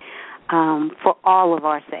unity for all of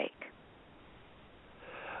our sake.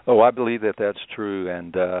 Oh, I believe that that's true,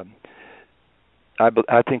 and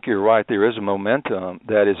I think you're right. There is a momentum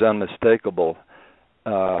that is unmistakable,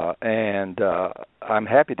 and I'm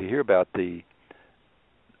happy to hear about the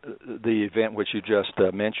event which you just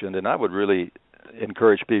mentioned, and I would really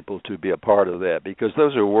encourage people to be a part of that because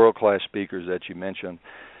those are world-class speakers that you mentioned,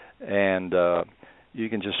 and you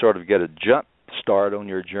can just sort of get a jump start on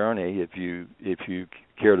your journey, if you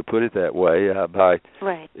care to put it that way, by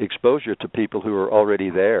exposure to people who are already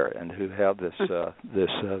there and who have this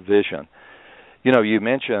vision. You know, you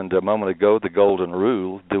mentioned a moment ago the golden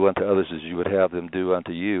rule: do unto others as you would have them do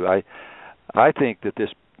unto you. I think that this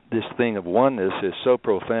thing of oneness is so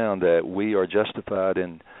profound that we are justified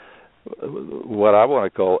in what I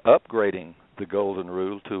want to call upgrading the golden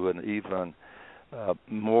rule to an even a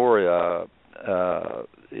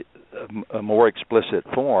more explicit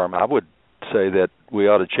form. I would say that we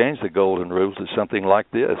ought to change the golden rule to something like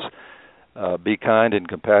this: be kind and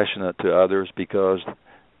compassionate to others because,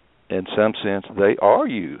 in some sense, they are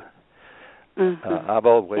you. I've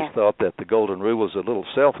always thought that the golden rule was a little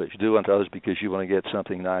selfish: do unto others because you want to get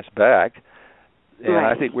something nice back. And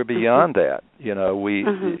I think we're beyond that. You know,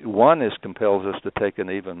 oneness compels us to take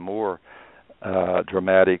an even more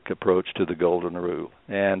dramatic approach to the golden rule.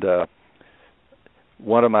 And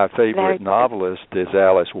one of my favorite novelists is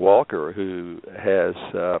Alice Walker, who has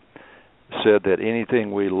said that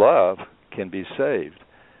anything we love can be saved.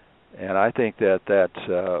 And I think that that's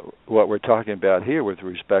what we're talking about here with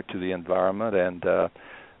respect to the environment and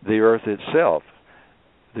the earth itself.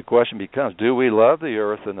 The question becomes, do we love the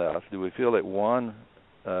earth enough? Do we feel at one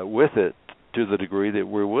with it to the degree that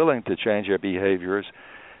we're willing to change our behaviors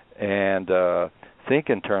and think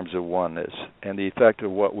in terms of oneness and the effect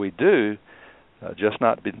of what we do, just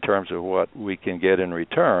not in terms of what we can get in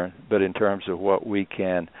return, but in terms of what we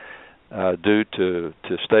can do to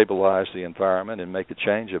stabilize the environment and make a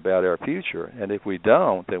change about our future. And if we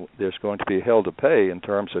don't, then there's going to be hell to pay in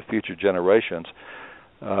terms of future generations,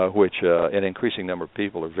 which an increasing number of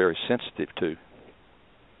people are very sensitive to.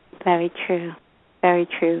 Very true. Very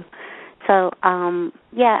true. So,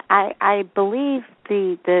 I believe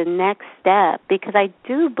the next step, because I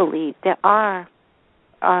do believe there are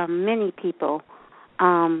many people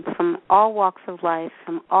from all walks of life,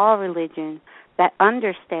 from all religion, that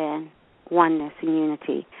understand oneness and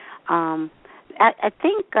unity. I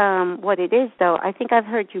think what it is, though, I think I've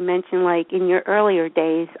heard you mention, like, in your earlier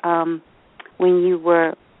days, when you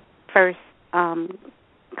were first a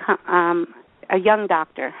young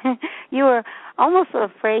doctor, you were almost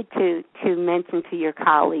afraid to mention to your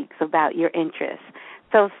colleagues about your interests.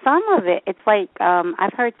 So some of it, it's like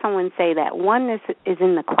I've heard someone say that oneness is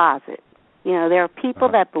in the closet. You know, there are people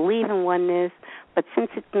that believe in oneness, but since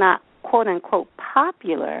it's not, quote unquote,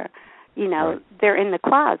 popular, you know, they're in the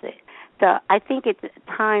closet. So I think it's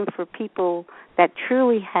time for people that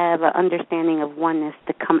truly have an understanding of oneness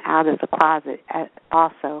to come out of the closet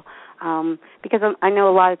also. Because I know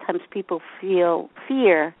a lot of times people feel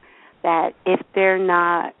fear that if they're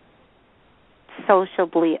not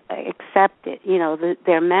sociably accepted, you know,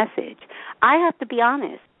 their message. I have to be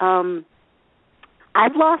honest.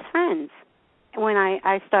 I've lost friends when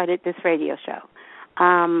I started this radio show.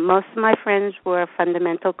 Most of my friends were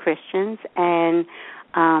fundamental Christians, and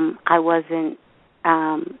I wasn't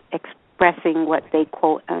expressing what they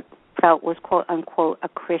felt was, quote unquote, a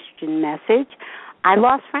Christian message. I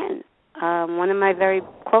lost friends. One of my very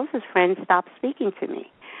closest friends stopped speaking to me.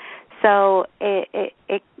 So it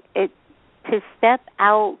to step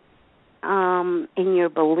out in your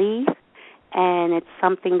belief, and it's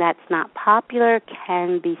something that's not popular,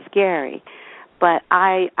 can be scary. But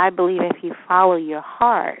I believe if you follow your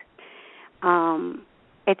heart,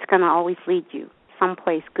 it's going to always lead you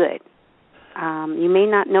someplace good. You may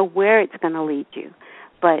not know where it's going to lead you,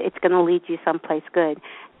 but it's going to lead you someplace good.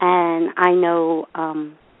 And I know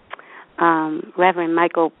Reverend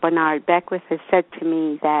Michael Bernard Beckwith has said to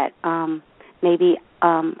me that maybe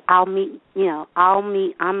I'll meet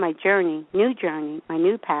on my journey, my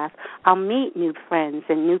new path. I'll meet new friends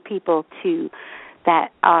and new people too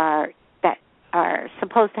that are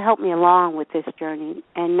supposed to help me along with this journey,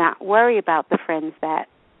 and not worry about the friends that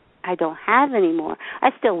I don't have anymore.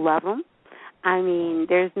 I still love them. I mean,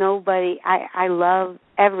 there's nobody. I love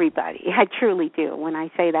everybody. I truly do. When I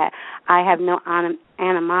say that, I have no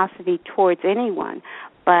animosity towards anyone,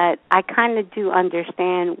 but I kind of do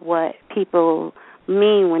understand what people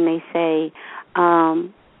mean when they say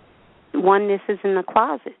oneness is in the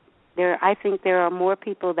closet. I think there are more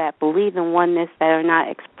people that believe in oneness that are not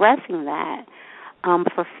expressing that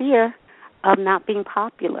for fear of not being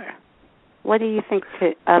popular. What do you think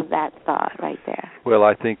of that thought right there? Well,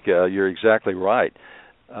 I think you're exactly right.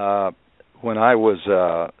 When I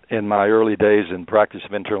was in my early days in practice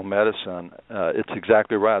of internal medicine, it's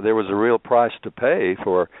exactly right. There was a real price to pay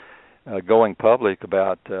for going public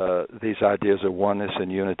about these ideas of oneness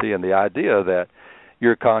and unity, and the idea that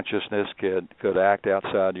your consciousness could act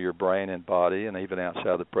outside of your brain and body and even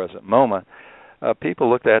outside the present moment. people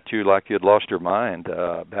looked at you like you'd lost your mind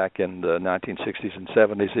back in the 1960s and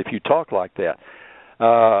 70s if you talk like that.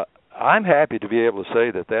 I'm happy to be able to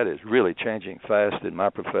say that is really changing fast in my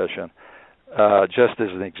profession. Just as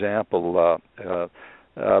an example,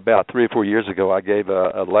 about 3 or 4 years ago, I gave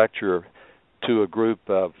a lecture to a group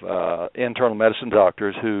of internal medicine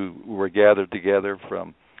doctors who were gathered together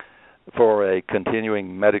for a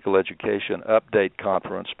continuing medical education update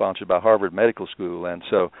conference sponsored by Harvard Medical School. And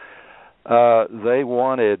so they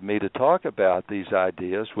wanted me to talk about these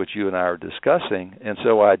ideas, which you and I are discussing, and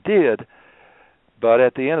so I did. But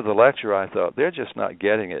at the end of the lecture, I thought, they're just not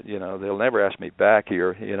getting it. They'll never ask me back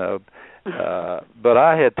here, But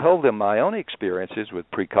I had told them my own experiences with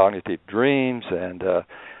precognitive dreams and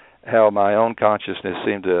how my own consciousness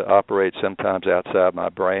seemed to operate sometimes outside my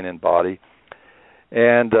brain and body.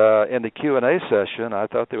 And in the Q&A session, I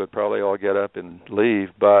thought they would probably all get up and leave,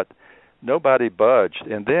 but nobody budged.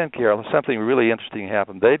 And then, Carol, something really interesting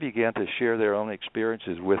happened. They began to share their own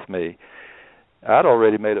experiences with me. I'd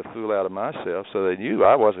already made a fool out of myself, so they knew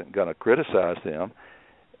I wasn't going to criticize them.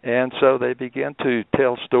 And so they began to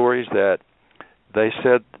tell stories that they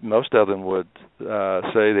said most of them would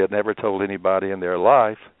say they had never told anybody in their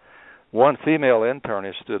life. One female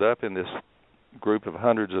internist stood up in this group of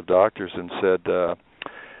hundreds of doctors and said,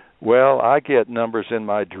 well, I get numbers in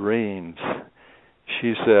my dreams.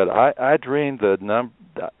 She said, I dreamed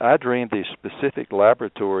the specific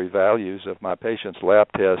laboratory values of my patients' lab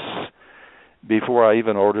tests before I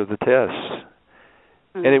even ordered the tests.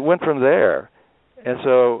 Mm-hmm. And it went from there. And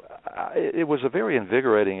so it was a very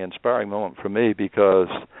invigorating, inspiring moment for me because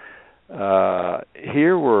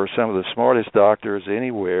here were some of the smartest doctors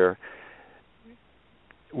anywhere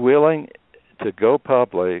willing to go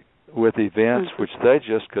public with events mm-hmm. which they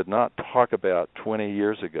just could not talk about 20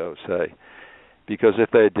 years ago, say. Because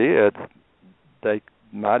if they did, they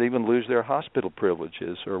might even lose their hospital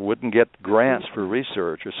privileges or wouldn't get grants for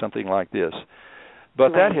research or something like this.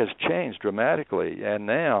 But right. That has changed dramatically, and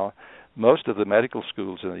now most of the medical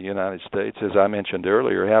schools in the United States, as I mentioned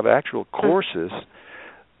earlier, have actual courses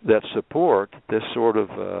that support this sort of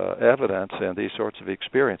evidence and these sorts of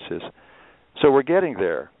experiences. So we're getting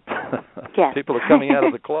there. Yes. People are coming out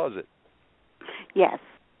of the closet. Yes,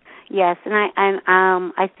 and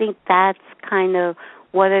I think that's kind of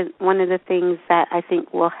one of the things that I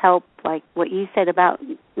think will help, like what you said about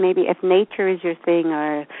maybe if nature is your thing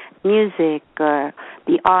or music or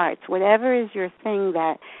the arts, whatever is your thing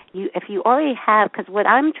that if you already have, because what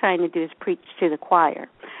I'm trying to do is preach to the choir,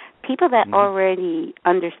 people that mm-hmm. already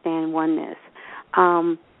understand oneness.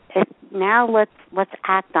 Now let's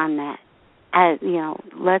act on that.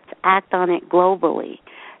 Let's act on it globally.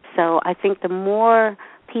 So I think the more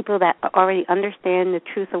people that already understand the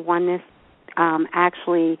truth of oneness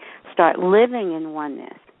actually start living in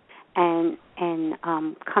oneness and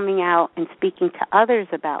coming out and speaking to others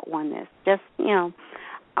about oneness, just,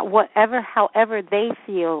 however they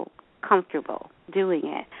feel comfortable doing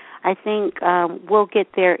it, I think we'll get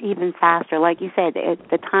there even faster. Like you said,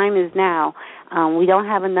 the time is now. We don't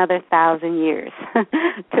have another 1,000 years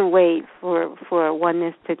to wait for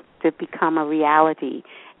oneness to become a reality.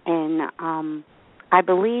 And I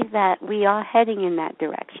believe that we are heading in that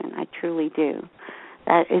direction. I truly do.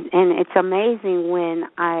 And it's amazing when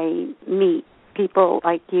I meet people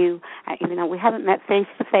like you. Even though we haven't met face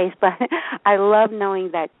to face, but I love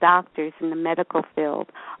knowing that doctors in the medical field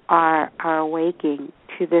are awakening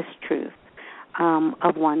to this truth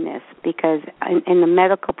of oneness, because in the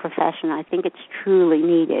medical profession, I think it's truly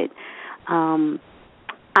needed. I'm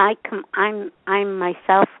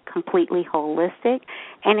myself completely holistic,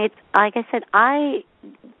 and it's like I said, I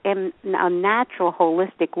am a natural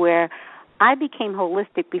holistic where I became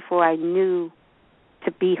holistic before I knew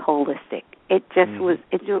to be holistic. It just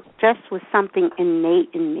was something innate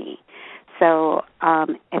in me. So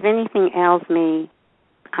if anything ails me,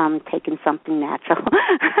 I'm taking something natural.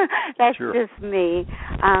 That's sure. Just me.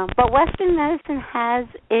 But Western medicine has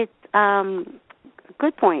its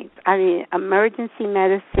good points. I mean, emergency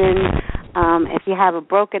medicine, if you have a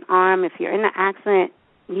broken arm, if you're in an accident,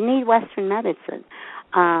 you need Western medicine.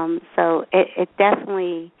 So it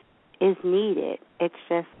definitely is needed. It's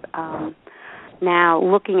just now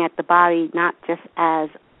looking at the body not just as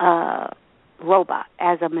a robot,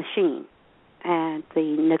 as a machine, and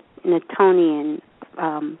the Newtonian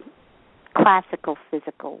classical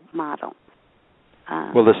physical model.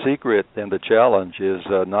 Well, the secret and the challenge is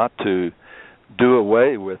not to do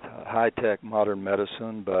away with high-tech modern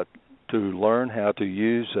medicine, but to learn how to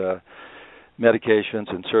use medications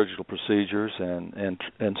and surgical procedures and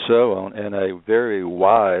so on in a very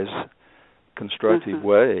wise, constructive mm-hmm.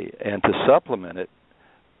 way, and to supplement it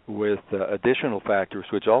with additional factors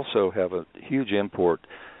which also have a huge importance,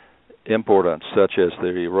 such as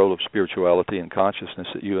the role of spirituality and consciousness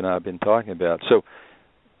that you and I have been talking about. So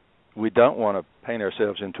we don't want to paint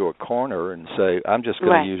ourselves into a corner and say, I'm just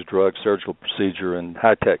going to use drugs, surgical procedure, and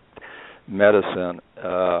high-tech medicine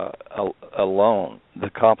alone. The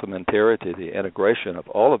complementarity, the integration of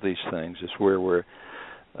all of these things is where we're,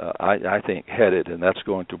 I think, headed, and that's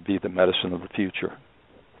going to be the medicine of the future.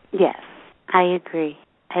 Yes, I agree.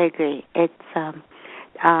 It's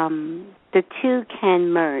the two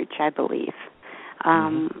can merge, I believe.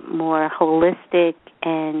 More holistic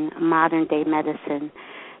and modern day medicine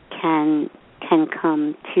can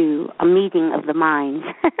come to a meeting of the minds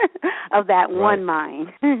of that one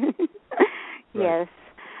mind. Yes.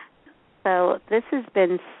 So this has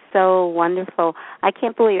been so wonderful. I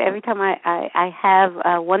can't believe every time I have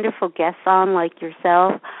a wonderful guest on like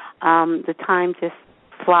yourself, the time just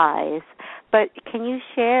flies. But can you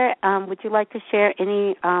share, would you like to share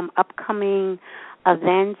any upcoming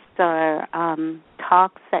events or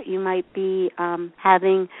talks that you might be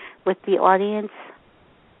having with the audience?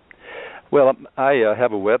 Well, I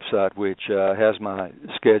have a website which has my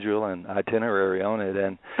schedule and itinerary on it,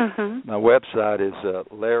 and my website is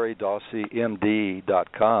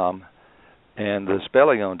LarryDosseyMD.com, and the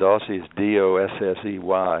spelling on Dossey is Dossey,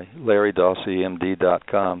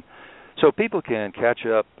 LarryDosseyMD.com. So people can catch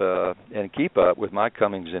up and keep up with my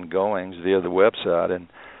comings and goings via the website, and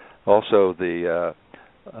also the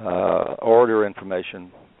order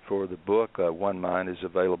information for the book, One Mind, is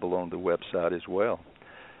available on the website as well.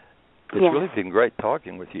 It's really been great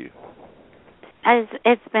talking with you.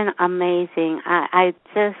 It's been amazing. I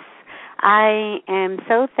am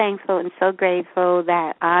so thankful and so grateful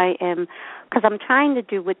that I am, because I'm trying to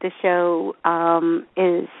do with the show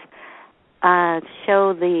is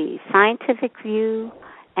show the scientific view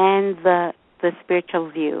and the spiritual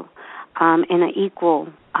view in an equal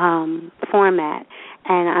format.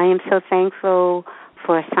 And I am so thankful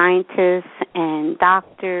for scientists and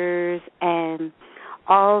doctors and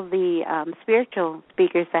all the spiritual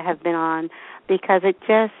speakers that have been on, because it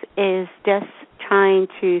just is just trying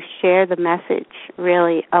to share the message,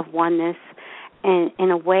 really, of oneness in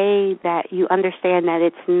a way that you understand that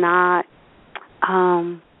it's not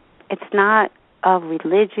a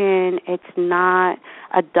religion, it's not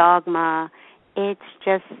a dogma. It's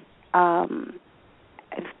just, to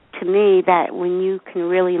me, that when you can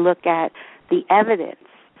really look at the evidence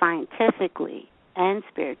scientifically and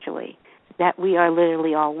spiritually, that we are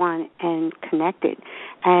literally all one and connected.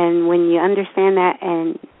 And when you understand that,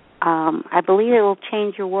 and I believe it will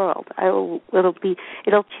change your world. It'll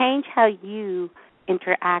change how you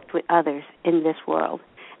interact with others in this world.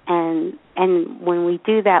 And when we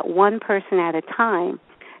do that one person at a time,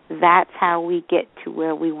 that's how we get to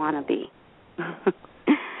where we want to be.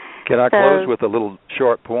 Can I close with a little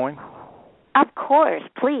short poem? Of course,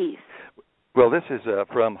 please. Well, this is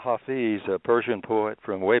from Hafiz, a Persian poet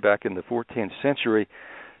from way back in the 14th century,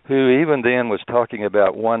 who even then was talking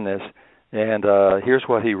about oneness. And here's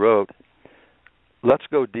what he wrote: "Let's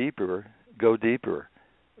go deeper,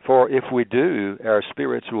 for if we do, our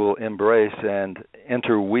spirits will embrace and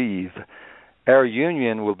interweave. Our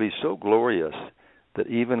union will be so glorious that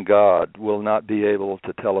even God will not be able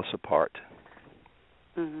to tell us apart."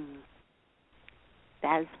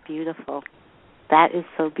 That is beautiful. That is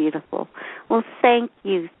so beautiful. Well, thank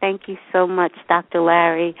you. Thank you so much, Dr.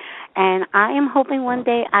 Larry. And I am hoping one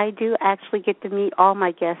day I do actually get to meet all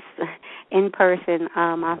my guests in person.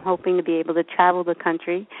 I'm hoping to be able to travel the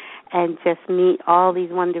country and just meet all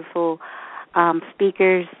these wonderful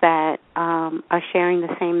speakers that are sharing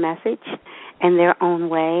the same message in their own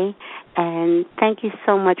way. And thank you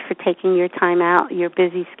so much for taking your time out, your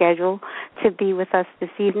busy schedule, to be with us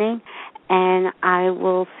this evening. And I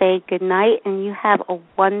will say good night, and you have a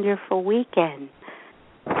wonderful weekend.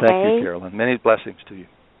 Thank you, Carolyn. Many blessings to you.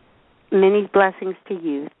 Many blessings to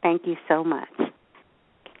you. Thank you so much.